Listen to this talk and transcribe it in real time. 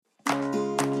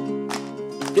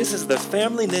This is the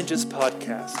Family Ninjas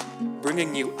podcast,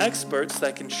 bringing you experts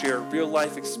that can share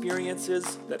real-life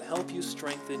experiences that help you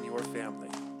strengthen your family.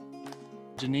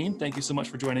 Janine, thank you so much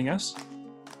for joining us.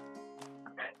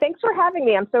 Thanks for having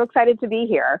me. I'm so excited to be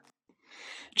here.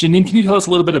 Janine, can you tell us a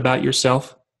little bit about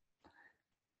yourself?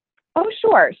 Oh,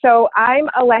 sure. So I'm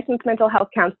a licensed mental health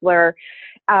counselor.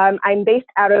 I'm based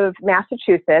out of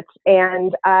Massachusetts,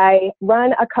 and I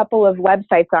run a couple of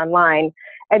websites online,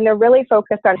 and they're really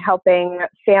focused on helping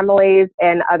families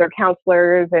and other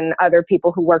counselors and other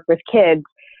people who work with kids,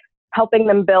 helping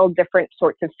them build different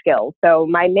sorts of skills. So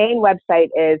my main website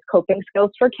is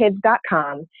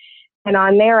copingskillsforkids.com. And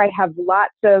on there, I have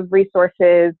lots of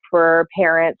resources for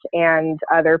parents and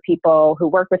other people who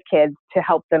work with kids to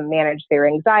help them manage their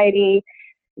anxiety,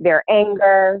 their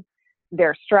anger,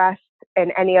 their stress,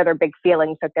 and any other big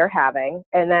feelings that they're having.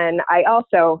 And then I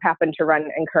also happen to run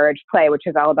Encourage Play, which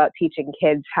is all about teaching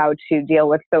kids how to deal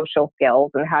with social skills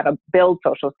and how to build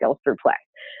social skills through play.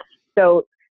 So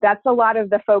that's a lot of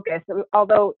the focus.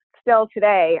 Although still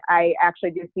today, I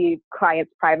actually do see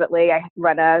clients privately. I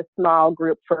run a small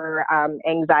group for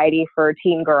anxiety for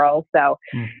teen girls. So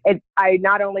I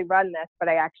not only run this, but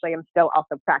I actually am still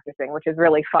also practicing, which is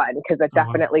really fun because it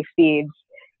definitely feeds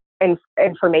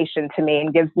information to me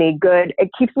and gives me it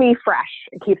keeps me fresh.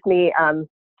 It keeps me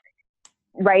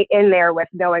right in there with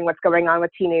knowing what's going on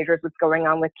with teenagers, what's going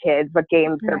on with kids, what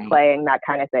games they're playing, that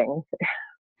kind of thing.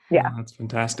 Yeah. Oh, that's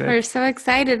fantastic. We're so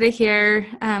excited to hear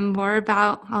more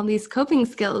about all these coping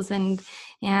skills and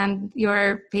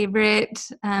your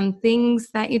favorite things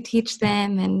that you teach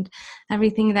them and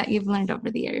everything that you've learned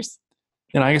over the years.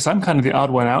 And I guess I'm kind of the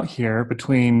odd one out here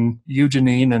between you,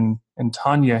 Janine, and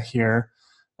Tanya here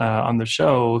on the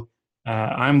show.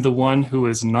 I'm the one who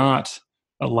is not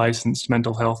a licensed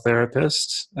mental health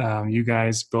therapist. You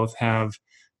guys both have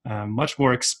much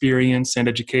more experience and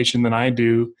education than I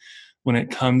do when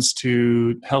it comes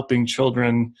to helping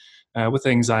children with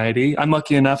anxiety. I'm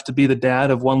lucky enough to be the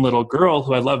dad of one little girl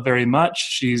who I love very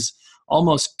much. She's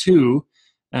almost 2,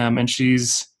 and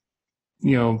she's,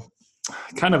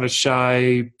 kind of a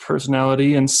shy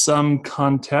personality in some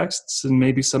contexts, and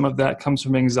maybe some of that comes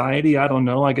from anxiety. I don't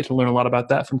know. I get to learn a lot about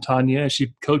that from Tanya.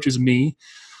 She coaches me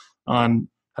on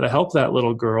how to help that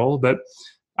little girl. But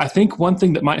I think one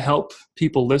thing that might help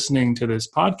people listening to this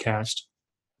podcast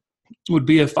would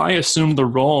be if I assumed the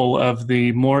role of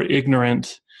the more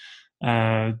ignorant,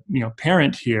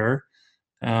 parent here,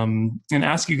 and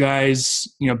ask you guys,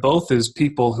 both as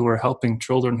people who are helping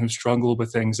children who struggle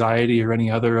with anxiety or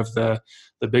any other of the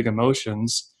big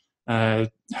emotions,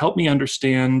 help me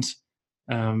understand,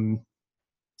 and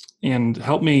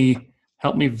help me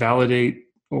validate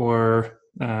or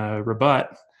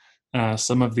rebut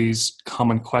some of these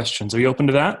common questions. Are you open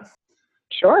to that?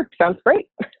 Sure. Sounds great.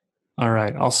 All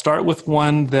right. I'll start with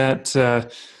one that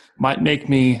might make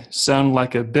me sound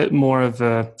like a bit more of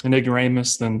an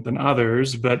ignoramus than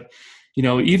others, but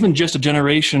even just a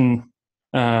generation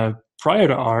prior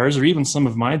to ours, or even some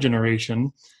of my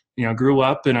generation, grew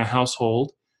up in a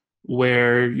household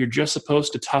where you're just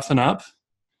supposed to toughen up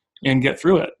and get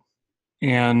through it.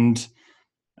 And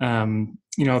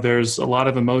there's a lot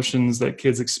of emotions that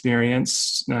kids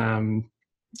experience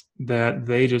that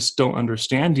they just don't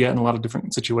understand yet in a lot of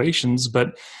different situations.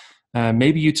 But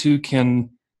maybe you two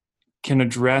can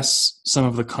address some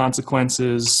of the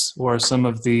consequences or some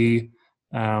of the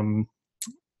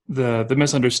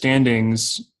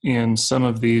misunderstandings in some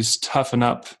of these toughen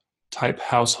up type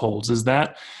households. Is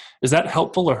that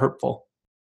helpful or hurtful?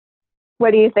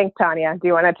 What do you think, Tanya? Do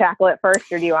you want to tackle it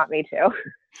first, or do you want me to?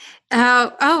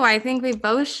 I think we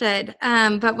both should.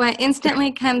 But what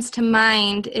instantly comes to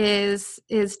mind is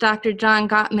Dr. John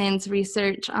Gottman's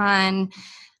research on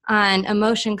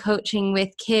emotion coaching with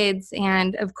kids,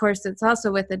 and of course it's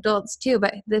also with adults too,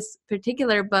 but this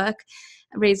particular book,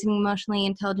 Raising an Emotionally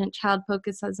Intelligent Child,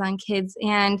 focuses on kids,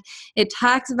 and it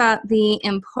talks about the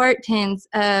importance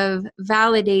of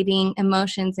validating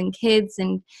emotions in kids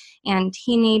and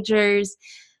teenagers.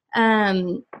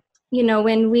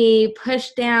 When we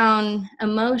push down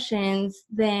emotions,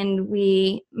 then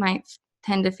we might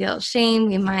tend to feel shame.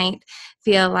 We might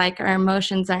feel like our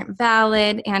emotions aren't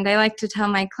valid. And I like to tell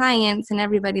my clients and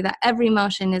everybody that every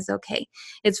emotion is okay.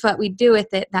 It's what we do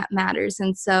with it that matters.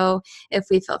 And so if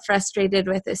we feel frustrated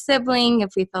with a sibling,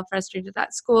 if we feel frustrated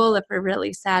at school, if we're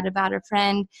really sad about a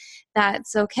friend,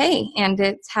 that's okay. And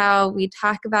it's how we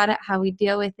talk about it, how we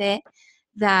deal with it,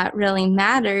 that really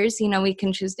matters. We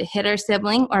can choose to hit our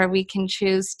sibling, or we can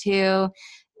choose to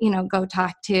go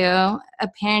talk to a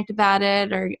parent about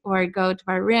it, or go to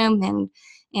our room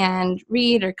and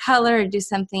read or color or do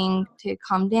something to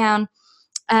calm down.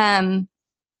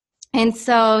 And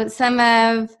so some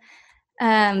of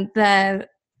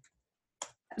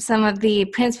the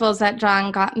principles that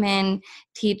John Gottman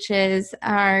teaches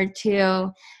are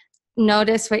to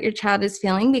notice what your child is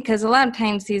feeling, because a lot of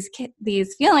times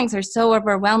these feelings are so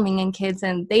overwhelming in kids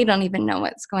and they don't even know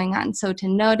what's going on. So to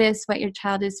notice what your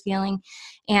child is feeling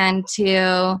and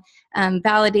to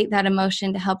validate that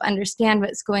emotion to help understand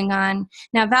what's going on.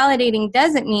 Now, validating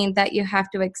doesn't mean that you have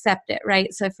to accept it,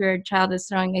 right? So if your child is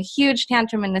throwing a huge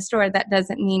tantrum in the store, that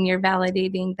doesn't mean you're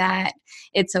validating that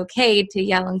it's okay to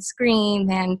yell and scream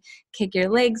and kick your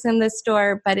legs in the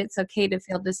store, but it's okay to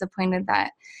feel disappointed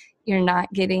that you're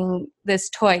not getting this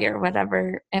toy or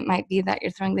whatever it might be that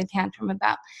you're throwing the tantrum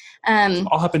about.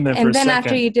 I'll hop in there for a second. And then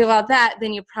after you do all that,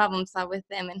 then you problem solve with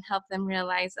them and help them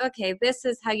realize, okay, this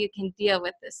is how you can deal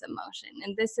with this emotion.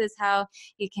 And this is how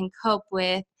you can cope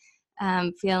with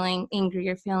feeling angry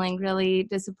or feeling really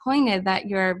disappointed that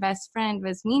your best friend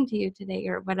was mean to you today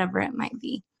or whatever it might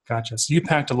be. Gotcha. So you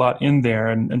packed a lot in there.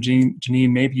 And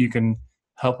Janine, maybe you can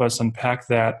help us unpack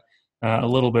that a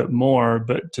little bit more.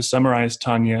 But to summarize,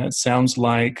 Tanya, it sounds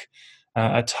like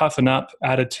a toughen up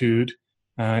attitude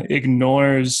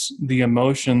ignores the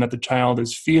emotion that the child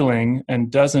is feeling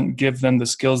and doesn't give them the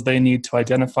skills they need to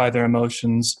identify their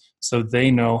emotions so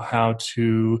they know how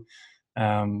to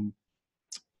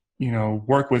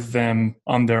work with them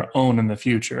on their own in the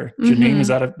future. Mm-hmm. Janine,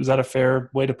 is that a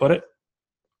fair way to put it?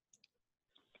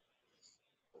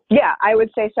 Yeah, I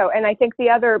would say so. And I think the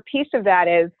other piece of that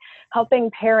is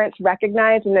helping parents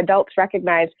recognize and adults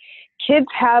recognize kids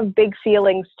have big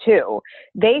feelings too.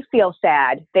 They feel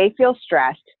sad, they feel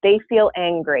stressed, they feel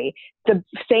angry. The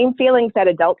same feelings that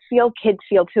adults feel, kids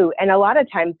feel too. And a lot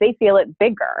of times they feel it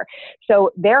bigger.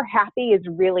 So their happy is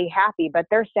really happy, but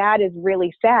their sad is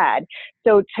really sad.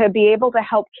 So to be able to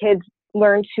help kids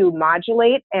learn to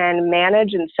modulate and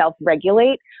manage and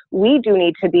self-regulate, we do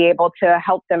need to be able to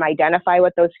help them identify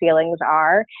what those feelings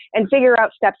are and figure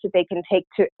out steps that they can take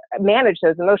to manage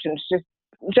those emotions.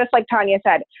 Just like Tanya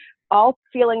said, all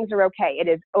feelings are okay. It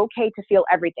is okay to feel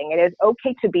everything. It is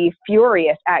okay to be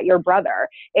furious at your brother.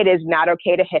 It is not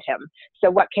okay to hit him. So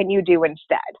what can you do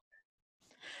instead?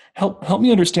 Help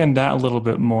me understand that a little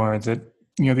bit more, that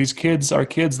these kids are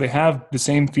kids, they have the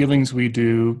same feelings we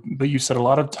do, but you said a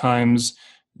lot of times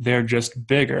they're just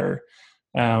bigger.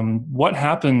 What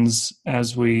happens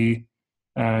as we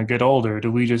get older?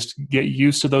 Do we just get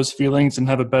used to those feelings and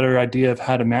have a better idea of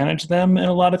how to manage them in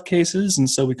a lot of cases? And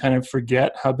so we kind of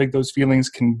forget how big those feelings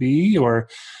can be? Or,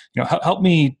 help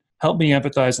me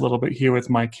empathize a little bit here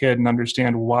with my kid and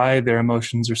understand why their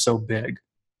emotions are so big.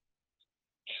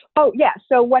 Oh, yeah.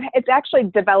 So it's actually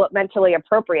developmentally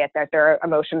appropriate that their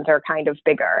emotions are kind of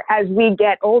bigger. As we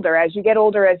get older, as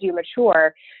you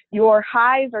mature, your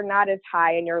highs are not as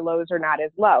high and your lows are not as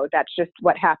low. That's just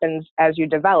what happens as you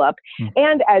develop.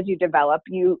 And as you develop,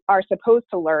 you are supposed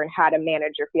to learn how to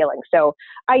manage your feelings. So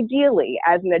ideally,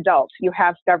 as an adult, you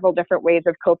have several different ways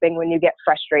of coping when you get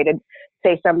frustrated.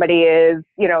 Say somebody is,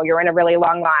 you're in a really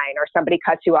long line or somebody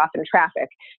cuts you off in traffic.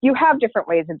 You have different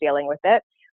ways of dealing with it.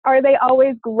 Are they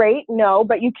always great? No,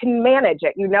 but you can manage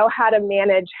it. You know how to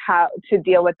manage how to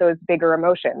deal with those bigger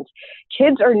emotions.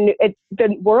 Kids are new.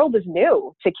 The world is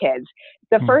new to kids.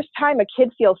 The first time a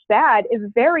kid feels sad is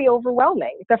very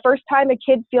overwhelming. The first time a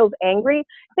kid feels angry,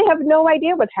 they have no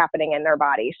idea what's happening in their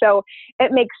body. So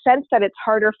it makes sense that it's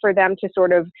harder for them to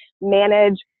sort of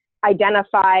manage,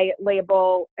 identify,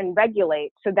 label, and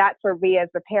regulate. So that's where we as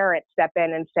the parents step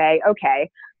in and say,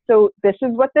 okay, so this is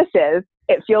what this is.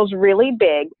 It feels really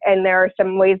big, and there are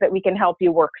some ways that we can help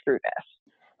you work through this.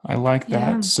 I like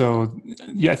that. Yeah. So,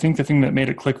 I think the thing that made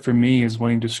it click for me is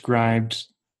when you described,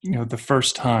 the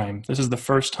first time. This is the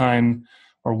first time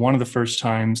or one of the first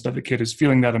times that the kid is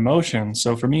feeling that emotion.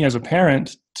 So for me as a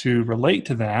parent to relate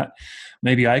to that,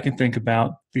 maybe I can think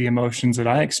about the emotions that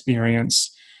I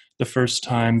experience the first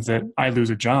time that I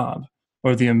lose a job,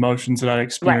 or the emotions that I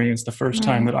experience the first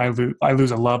time that I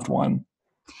lose a loved one.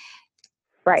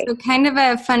 Right. So kind of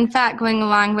a fun fact going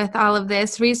along with all of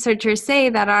this, researchers say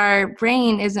that our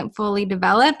brain isn't fully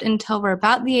developed until we're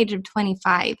about the age of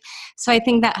 25. So I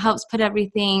think that helps put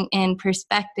everything in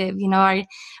perspective.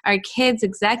 Our kids'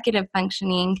 executive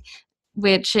functioning,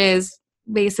 which is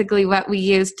basically what we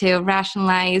use to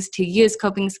rationalize, to use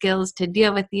coping skills, to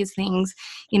deal with these things,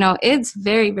 it's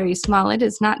very, very small. It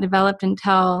is not developed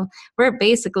until we're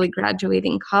basically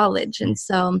graduating college. And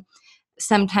so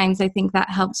sometimes I think that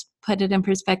helps put it in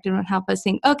perspective and help us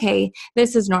think, okay,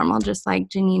 this is normal, just like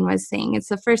Janine was saying. It's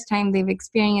the first time they've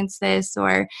experienced this,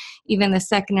 or even the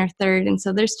second or third, and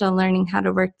so they're still learning how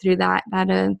to work through that at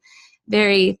a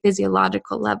very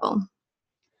physiological level.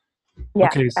 Yeah,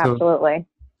 okay, so absolutely.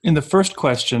 In the first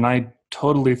question, I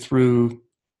totally threw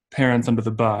parents under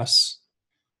the bus.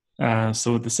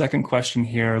 So with the second question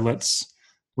here, let's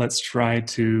try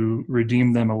to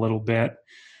redeem them a little bit.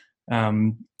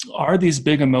 Are these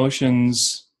big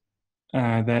emotions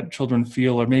that children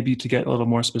feel, or maybe to get a little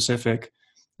more specific,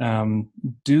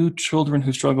 do children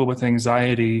who struggle with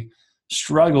anxiety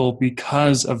struggle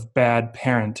because of bad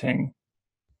parenting?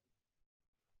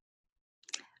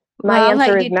 My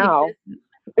answer is no.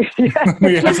 We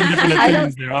have some different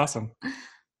opinions there. Awesome.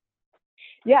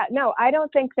 Yeah, no, I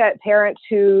don't think that parents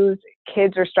whose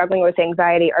kids are struggling with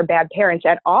anxiety are bad parents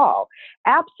at all.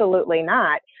 Absolutely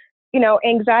not.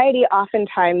 Anxiety,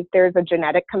 oftentimes there's a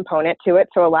genetic component to it.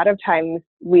 So a lot of times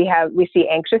we see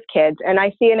anxious kids, and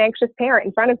I see an anxious parent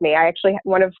in front of me. I actually,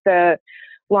 one of the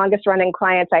longest running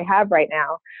clients I have right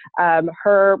now,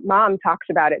 her mom talks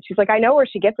about it. She's like, I know where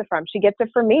she gets it from. She gets it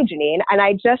from me, Janine.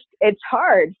 And it's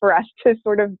hard for us to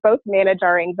sort of both manage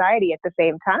our anxiety at the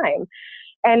same time.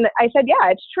 And I said, yeah,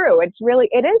 it's true.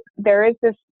 There is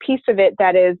this piece of it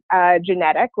that is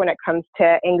genetic when it comes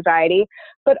to anxiety,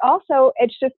 but also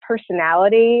it's just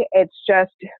personality. It's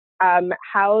just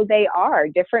how they are.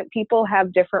 Different people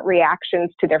have different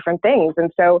reactions to different things. And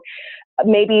so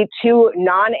maybe two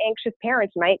non-anxious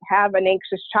parents might have an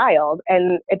anxious child,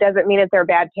 and it doesn't mean that they're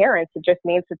bad parents. It just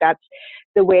means that that's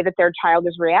the way that their child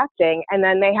is reacting. And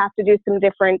then they have to do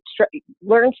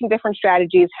learn some different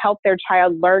strategies, help their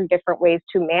child learn different ways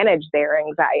to manage their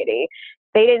anxiety.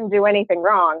 They didn't do anything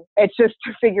wrong. It's just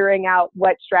figuring out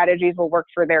what strategies will work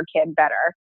for their kid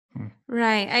better.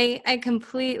 Right. I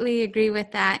completely agree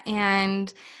with that.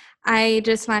 And I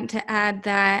just want to add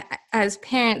that as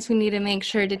parents, we need to make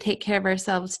sure to take care of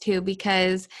ourselves too,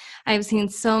 because I've seen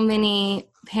so many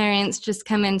parents just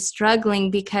come in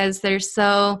struggling because they're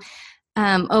so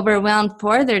overwhelmed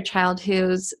for their child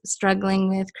who's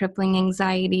struggling with crippling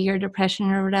anxiety or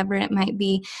depression or whatever it might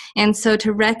be. And so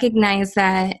to recognize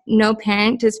that no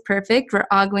parent is perfect, we're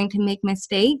all going to make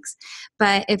mistakes.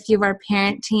 But if you are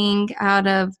parenting out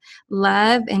of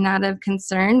love and out of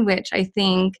concern, which I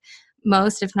think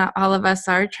most, if not all of us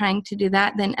are trying to do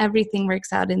that, then everything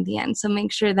works out in the end. So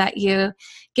make sure that you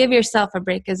give yourself a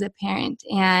break as a parent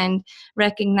and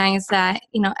recognize that,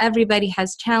 everybody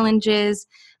has challenges.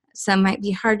 Some might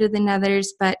be harder than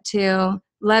others, but to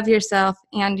love yourself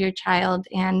and your child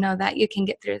and know that you can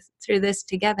get through this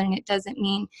together. And it doesn't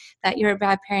mean that you're a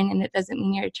bad parent, and it doesn't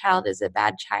mean your child is a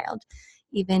bad child,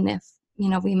 even if,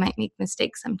 we might make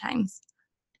mistakes sometimes.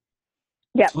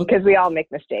 Yeah, because we all make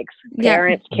mistakes.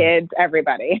 Parents, kids,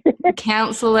 everybody.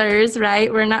 Counselors,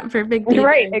 right? We're not perfect either.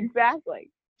 Right, exactly.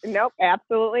 Nope,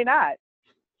 absolutely not.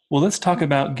 Well, let's talk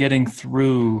about getting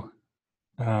through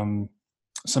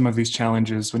some of these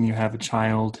challenges when you have a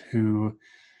child who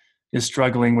is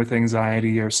struggling with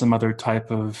anxiety or some other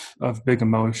type of big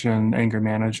emotion, anger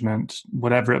management,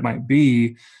 whatever it might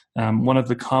be. One of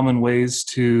the common ways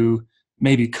to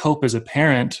maybe cope as a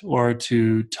parent or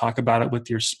to talk about it with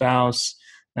your spouse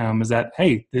is that,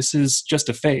 hey, this is just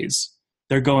a phase.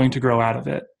 They're going to grow out of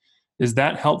it. Is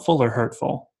that helpful or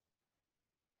hurtful?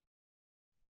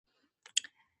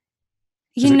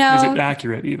 Is it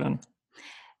accurate even?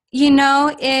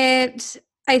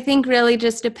 I think really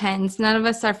just depends. None of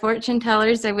us are fortune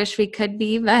tellers. I wish we could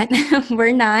be, but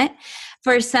we're not.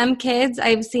 For some kids,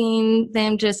 I've seen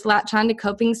them just latch on to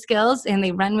coping skills and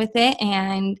they run with it,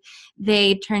 and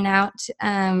they turn out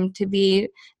to be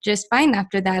just fine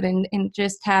after that and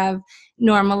just have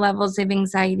normal levels of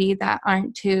anxiety that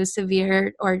aren't too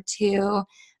severe or too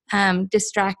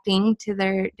distracting to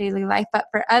their daily life. But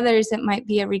for others, it might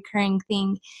be a recurring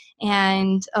thing.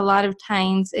 And a lot of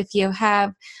times, if you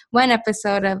have one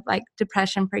episode of like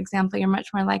depression, for example, you're much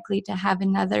more likely to have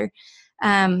another.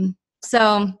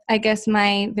 So I guess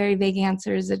my very vague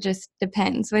answer is it just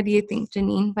depends. What do you think,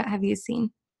 Janine? What have you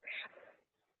seen?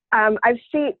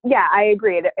 I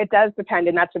agree. It does depend,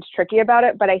 and that's what's tricky about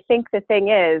it. But I think the thing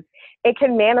is, it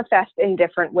can manifest in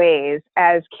different ways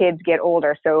as kids get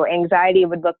older. So anxiety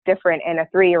would look different in a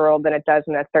 3-year-old than it does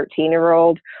in a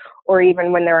 13-year-old, or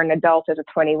even when they're an adult as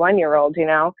a 21-year-old,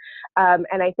 And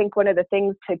I think one of the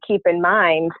things to keep in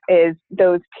mind is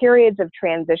those periods of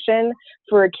transition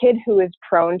for a kid who is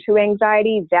prone to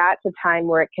anxiety, that's a time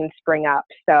where it can spring up.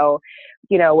 So,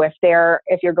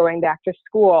 if you're going back to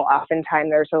school, oftentimes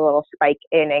there's a little spike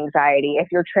in anxiety. If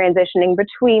you're transitioning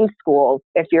between schools,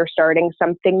 if you're starting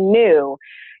something new,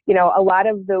 a lot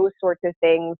of those sorts of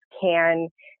things can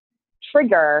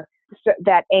trigger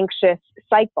that anxious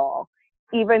cycle.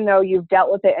 Even though you've dealt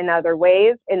with it in other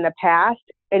ways in the past,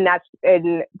 and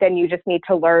then you just need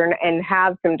to learn and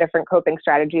have some different coping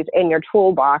strategies in your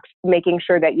toolbox, making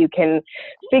sure that you can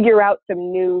figure out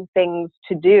some new things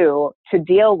to do to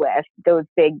deal with those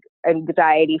big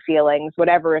anxiety feelings,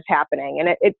 whatever is happening.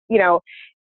 And if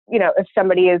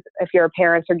your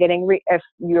parents are if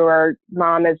your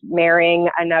mom is marrying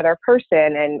another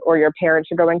person or your parents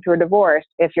are going through a divorce,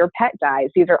 if your pet dies,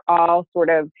 these are all sort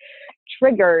of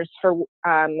triggers for,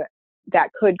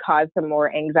 that could cause some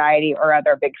more anxiety or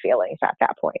other big feelings at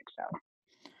that point. So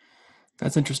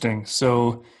that's interesting.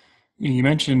 So you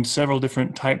mentioned several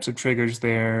different types of triggers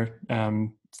there.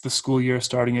 It's the school year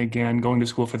starting again, going to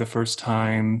school for the first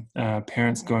time,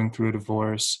 parents going through a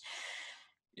divorce.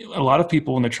 A lot of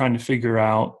people, when they're trying to figure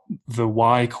out the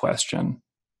why question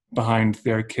behind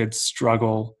their kids'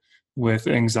 struggle with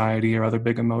anxiety or other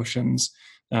big emotions,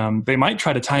 they might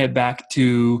try to tie it back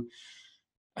to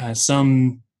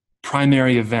some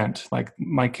primary event, like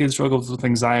my kid struggles with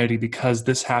anxiety because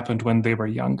this happened when they were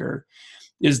younger.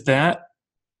 Is that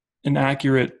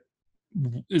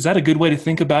a good way to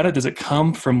think about it? Does it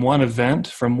come from one event,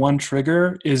 from one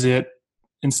trigger? Is it,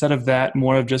 instead of that,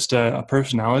 more of just a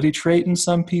personality trait in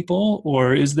some people?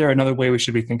 Or is there another way we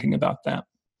should be thinking about that?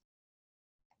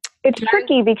 it's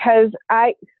tricky because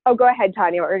go ahead,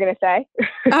 Tanya, what were you going to say?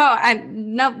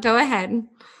 No, go ahead.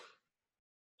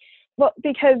 Well,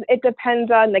 because it depends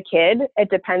on the kid.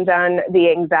 It depends on the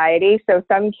anxiety. So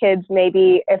some kids,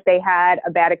 maybe if they had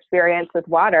a bad experience with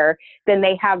water, then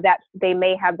they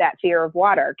may have that fear of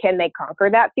water. Can they conquer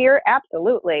that fear?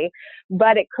 Absolutely.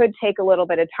 But it could take a little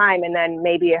bit of time. And then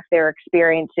maybe if they're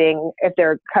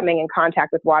coming in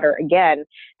contact with water again,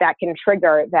 that can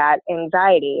trigger that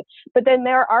anxiety. But then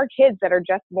there are kids that are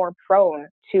just more prone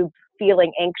to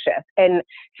feeling anxious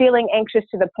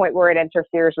to the point where it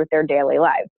interferes with their daily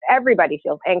lives. Everybody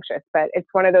feels anxious, but it's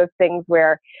one of those things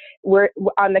where we're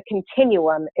on the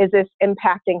continuum. Is this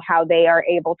impacting how they are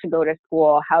able to go to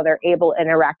school, how they're able to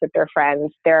interact with their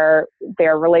friends, their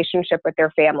relationship with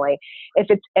their family? If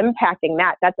it's impacting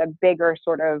that, that's a bigger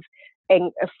sort of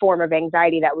a form of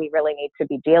anxiety that we really need to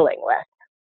be dealing with.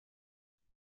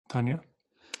 Tanya?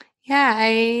 Yeah,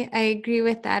 I agree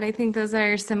with that. I think those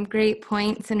are some great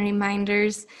points and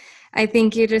reminders. I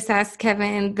think you just asked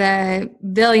Kevin the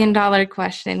billion-dollar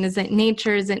question. Is it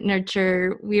nature? Is it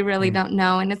nurture? We really don't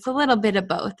know. And it's a little bit of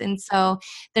both. And so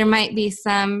there might be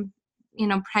some,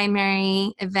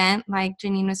 primary event like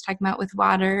Janine was talking about with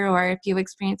water, or if you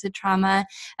experience a trauma.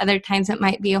 Other times it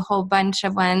might be a whole bunch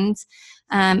of ones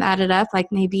added up,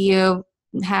 like maybe you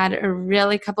had a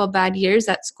really couple of bad years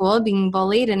at school being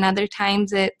bullied, and other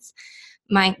times it's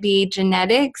might be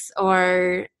genetics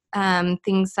or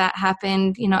things that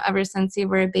happened, ever since you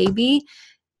were a baby.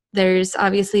 There's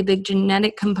obviously a big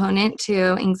genetic component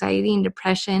to anxiety and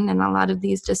depression and a lot of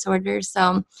these disorders.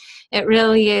 So it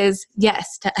really is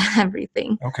yes to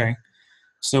everything. Okay.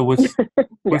 So with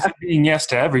being yes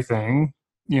to everything,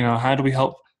 how do we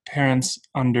help parents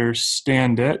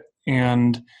understand it?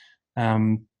 And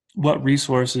what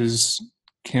resources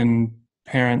can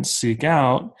parents seek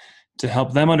out to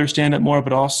help them understand it more,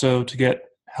 but also to get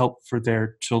help for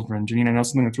their children? Janine, I know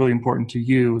something that's really important to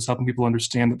you is helping people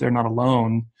understand that they're not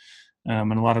alone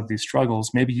in a lot of these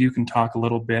struggles. Maybe you can talk a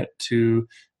little bit to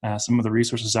some of the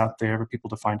resources out there for people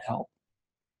to find help.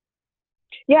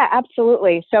 Yeah,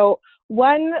 absolutely. So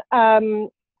one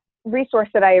resource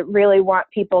that I really want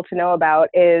people to know about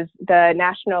is the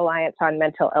National Alliance on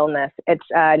Mental Illness. It's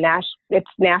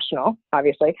national,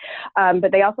 obviously,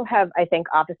 but they also have, I think,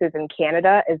 offices in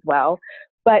Canada as well.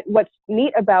 But what's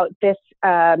neat about this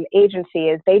agency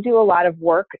is they do a lot of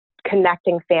work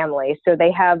connecting families. So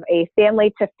they have a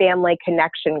family-to-family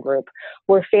connection group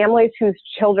where families whose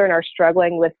children are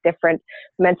struggling with different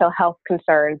mental health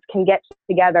concerns can get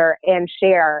together and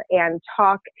share and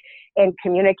talk and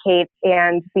communicate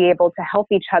and be able to help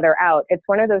each other out. It's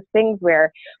one of those things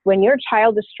where when your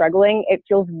child is struggling, it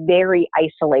feels very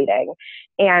isolating.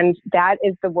 And that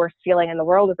is the worst feeling in the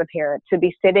world as a parent, to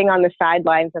be sitting on the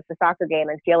sidelines of the soccer game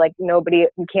and feel like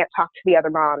you can't talk to the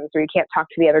other moms or you can't talk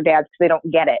to the other dads because they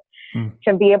don't get it.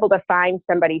 To be able to find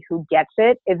somebody who gets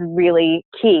it is really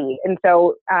key. And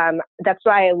so that's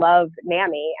why I love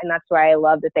NAMI, and that's why I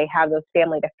love that they have those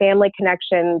family-to-family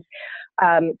connections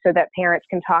so that parents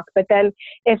can talk. But then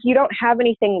if you don't have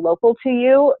anything local to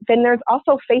you, then there's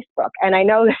also Facebook. And I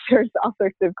know that there's all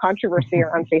sorts of controversy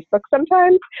around Facebook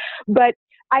sometimes, but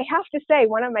I have to say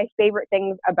one of my favorite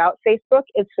things about Facebook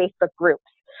is Facebook groups.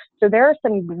 So there are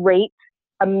some great,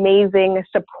 amazing,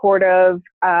 supportive,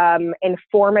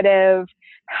 informative,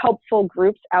 helpful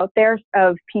groups out there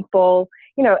of people,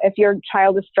 if your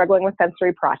child is struggling with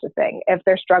sensory processing, if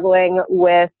they're struggling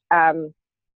with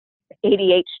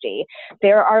ADHD.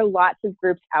 There are lots of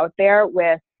groups out there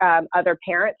with other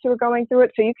parents who are going through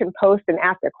it. So you can post and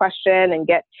ask a question and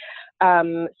get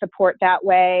support that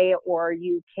way, or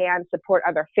you can support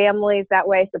other families that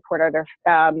way, support other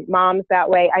moms that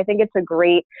way. I think it's a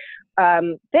great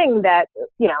thing that,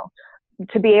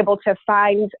 to be able to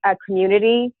find a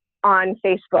community on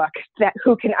Facebook that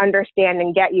who can understand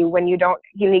and get you when you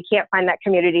can't find that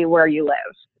community where you live.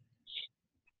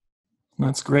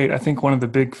 That's great. I think one of the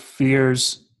big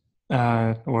fears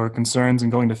or concerns in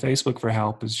going to Facebook for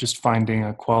help is just finding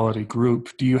a quality group.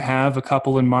 Do you have a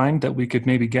couple in mind that we could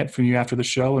maybe get from you after the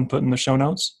show and put in the show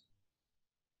notes?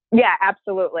 Yeah,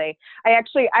 absolutely.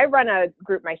 I run a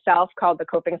group myself called the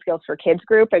Coping Skills for Kids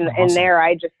group. And Awesome. in there,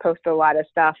 I just post a lot of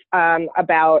stuff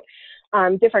about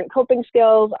different coping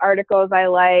skills, articles I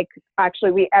like.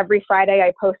 Actually, every Friday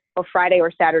I post a Friday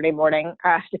or Saturday morning,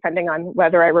 depending on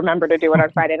whether I remember to do it on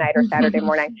Friday night or Saturday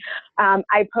morning.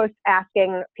 I post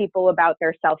asking people about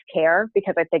their self-care,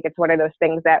 because I think it's one of those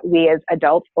things that we as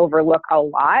adults overlook a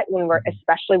lot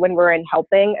especially when we're in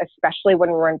helping, especially when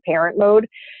we're in parent mode.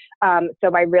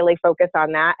 So I really focus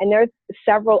on that. And there's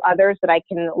several others that I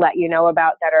can let you know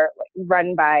about that are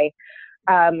run by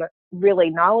really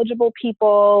knowledgeable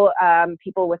people,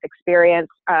 people with experience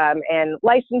and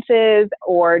licenses,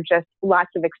 or just lots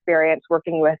of experience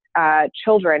working with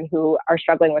children who are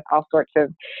struggling with all sorts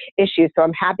of issues. So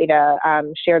I'm happy to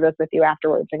share those with you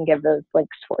afterwards and give those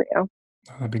links for you.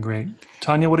 That'd be great.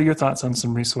 Tanya, what are your thoughts on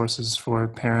some resources for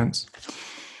parents?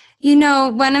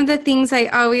 One of the things I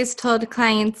always told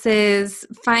clients is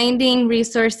finding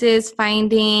resources,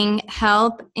 finding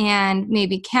help, and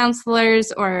maybe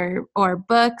counselors or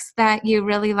books that you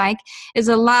really like is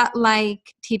a lot like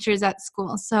teachers at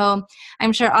school. So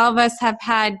I'm sure all of us have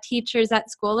had teachers at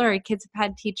school, or our kids have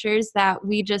had teachers that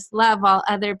we just love, while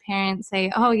other parents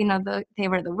say, oh, they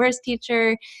were the worst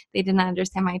teacher, they did not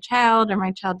understand my child, or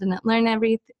my child didn't learn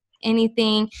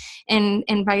anything, and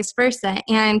vice versa.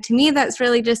 And to me, that's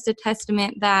really just a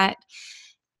testament that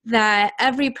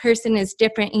every person is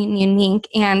different and unique.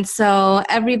 And so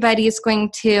everybody's going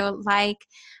to like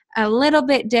a little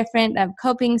bit different of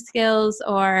coping skills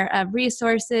or of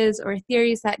resources or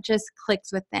theories that just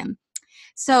clicks with them.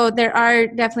 So there are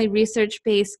definitely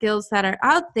research-based skills that are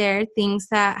out there, things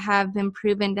that have been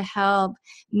proven to help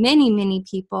many, many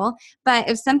people. But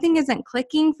if something isn't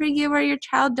clicking for you or your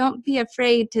child, don't be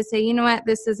afraid to say, you know what,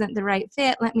 this isn't the right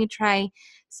fit. Let me try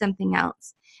something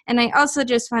else. And I also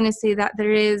just want to say that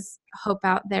there is hope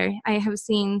out there. I have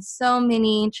seen so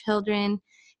many children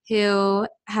who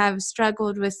have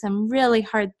struggled with some really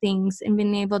hard things and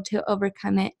been able to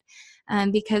overcome it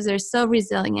because they're so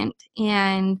resilient.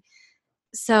 And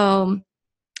so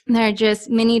there are just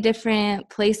many different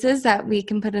places that we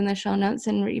can put in the show notes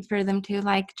and refer them to,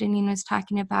 like Janine was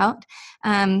talking about.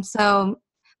 So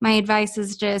my advice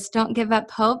is just don't give up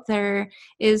hope. There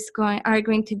are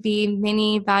going to be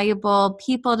many valuable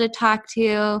people to talk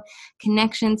to,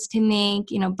 connections to make,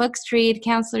 books to read,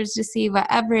 counselors to see,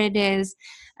 whatever it is.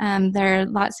 There are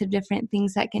lots of different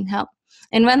things that can help.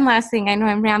 And one last thing, I know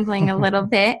I'm rambling a little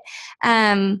bit.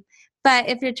 But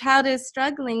if your child is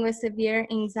struggling with severe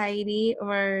anxiety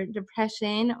or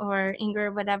depression or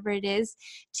anger, whatever it is,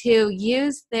 to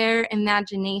use their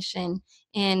imagination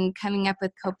in coming up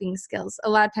with coping skills. A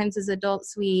lot of times as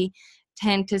adults, we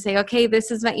tend to say, okay,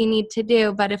 this is what you need to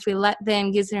do. But if we let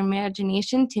them use their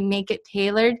imagination to make it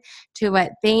tailored to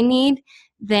what they need,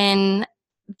 then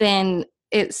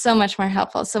it's so much more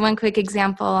helpful. So one quick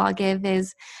example I'll give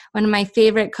is one of my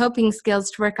favorite coping skills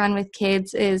to work on with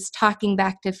kids is talking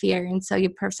back to fear. And so you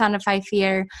personify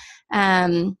fear.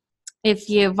 If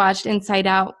you've watched Inside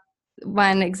Out,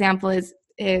 one example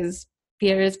is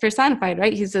fear is personified,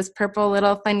 right? He's this purple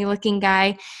little funny looking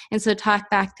guy. And so talk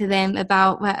back to them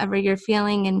about whatever you're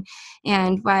feeling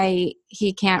and why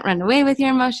he can't run away with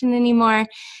your emotion anymore.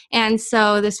 And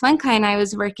so this one client I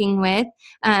was working with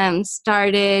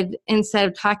started, instead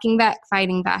of talking back,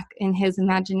 fighting back in his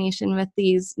imagination with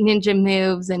these ninja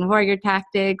moves and warrior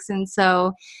tactics. And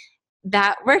so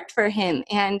that worked for him.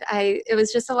 And it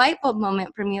was just a light bulb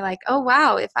moment for me, like, oh,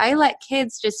 wow, if I let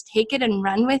kids just take it and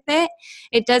run with it,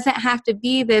 it doesn't have to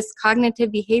be this cognitive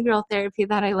behavioral therapy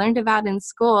that I learned about in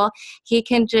school. He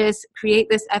can just create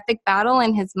this epic battle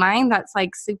in his mind that's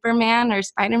like Superman or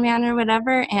Spider-Man or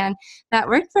whatever. And that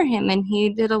worked for him. And he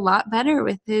did a lot better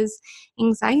with his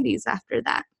anxieties after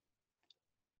that.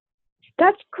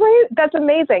 That's great. That's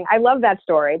amazing. I love that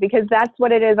story, because that's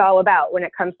what it is all about when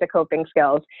it comes to coping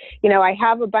skills. I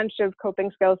have a bunch of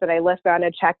coping skills that I list on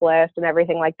a checklist and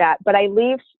everything like that, but I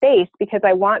leave space because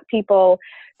I want people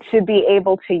to be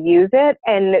able to use it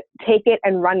and take it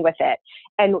and run with it.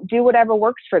 and do whatever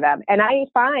works for them. And I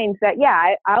find that,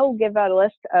 yeah, I'll give out a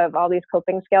list of all these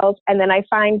coping skills. And then I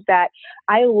find that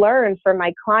I learn from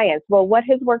my clients, well, what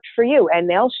has worked for you? And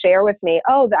they'll share with me,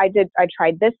 oh, I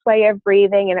tried this way of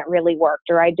breathing and it really worked.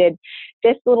 Or I did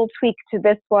this little tweak to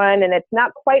this one and it's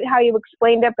not quite how you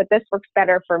explained it, but this works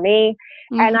better for me.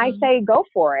 Mm-hmm. And I say, go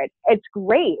for it. It's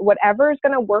great. Whatever is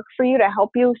going to work for you to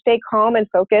help you stay calm and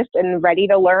focused and ready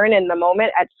to learn in the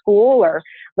moment at school or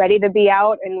ready to be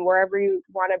out and wherever you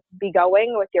want to be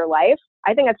going with your life.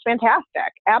 I think it's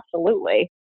fantastic.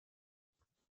 Absolutely.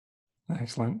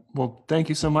 Excellent. Well, thank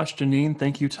you so much, Janine.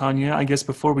 Thank you, Tanya. I guess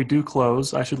before we do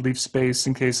close, I should leave space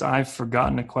in case I've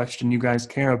forgotten a question you guys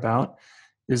care about.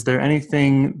 Is there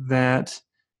anything that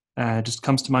just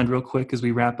comes to mind real quick as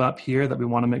we wrap up here that we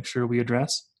want to make sure we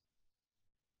address?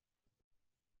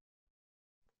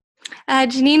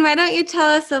 Janine, why don't you tell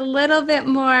us a little bit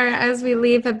more as we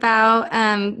leave about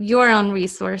your own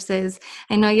resources?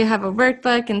 I know you have a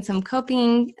workbook and some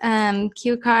coping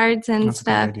cue cards and That's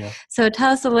stuff. a good idea. So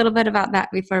tell us a little bit about that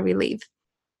before we leave.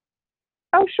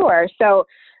 Oh, sure. So,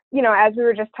 as we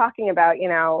were just talking about,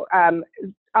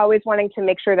 always wanting to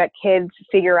make sure that kids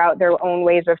figure out their own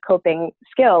ways of coping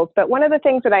skills. But one of the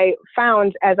things that I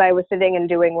found as I was sitting and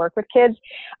doing work with kids,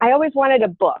 I always wanted a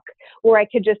book where I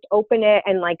could just open it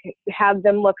and have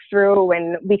them look through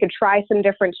and we could try some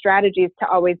different strategies to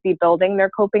always be building their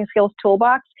coping skills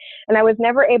toolbox. And I was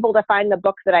never able to find the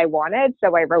book that I wanted,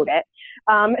 so I wrote it.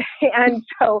 And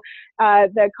so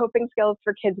the Coping Skills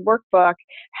for Kids workbook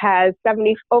has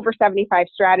over 75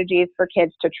 strategies for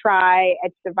kids to try.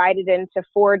 It's divided into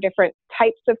 4 different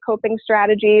types of coping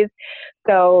strategies.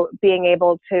 So being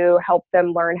able to help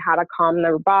them learn how to calm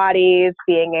their bodies,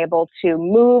 being able to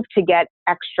move to get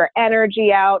extra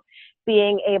energy out,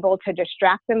 being able to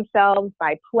distract themselves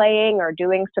by playing or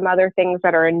doing some other things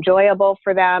that are enjoyable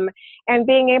for them, and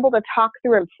being able to talk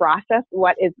through and process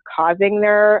what is causing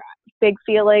their big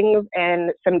feelings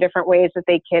and some different ways that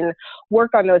they can work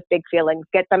on those big feelings,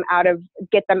 get them out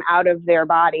of their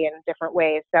body in different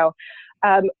ways. So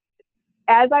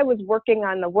as I was working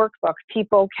on the workbook,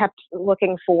 people kept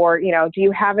looking for, do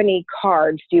you have any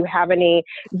cards? Do you have any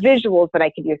visuals that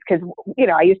I could use? Because,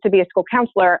 I used to be a school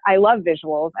counselor. I love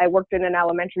visuals. I worked in an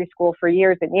elementary school for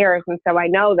years and years. And so I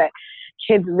know that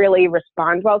kids really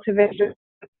respond well to visuals.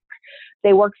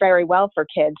 They work very well for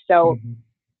kids. So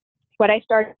what I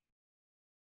started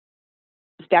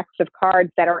decks of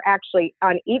cards that are actually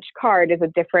on each card is a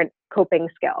different coping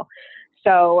skill.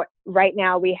 So right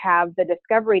now we have the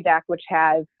Discovery deck, which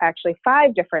has actually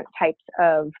 5 different types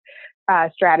of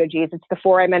strategies. It's the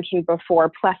 4 I mentioned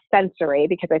before, plus sensory,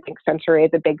 because I think sensory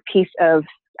is a big piece of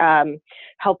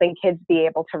helping kids be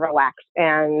able to relax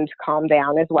and calm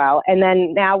down as well. And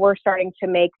then now we're starting to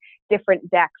make different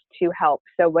decks to help.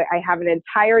 So I have an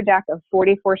entire deck of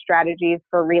 44 strategies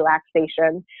for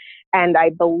relaxation. And I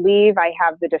believe I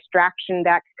have the distraction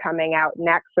deck coming out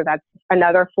next. So that's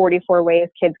another 44 ways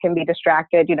kids can be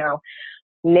distracted,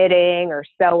 knitting or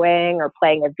sewing or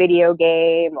playing a video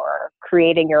game or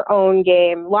creating your own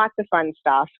game, lots of fun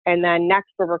stuff. And then next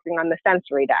we're working on the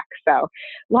sensory deck. So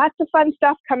lots of fun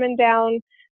stuff coming down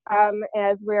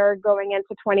as we're going into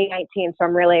 2019. So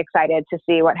I'm really excited to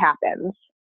see what happens.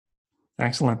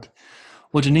 Excellent.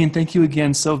 Well, Janine, thank you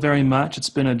again so very much. It's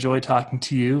been a joy talking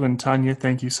to you. And Tanya,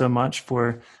 thank you so much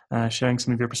for sharing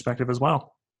some of your perspective as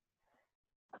well.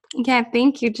 Yeah,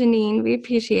 thank you, Janine. We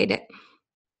appreciate it.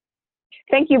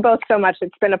 Thank you both so much.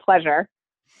 It's been a pleasure.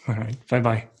 All right.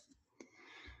 Bye-bye.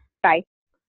 Bye.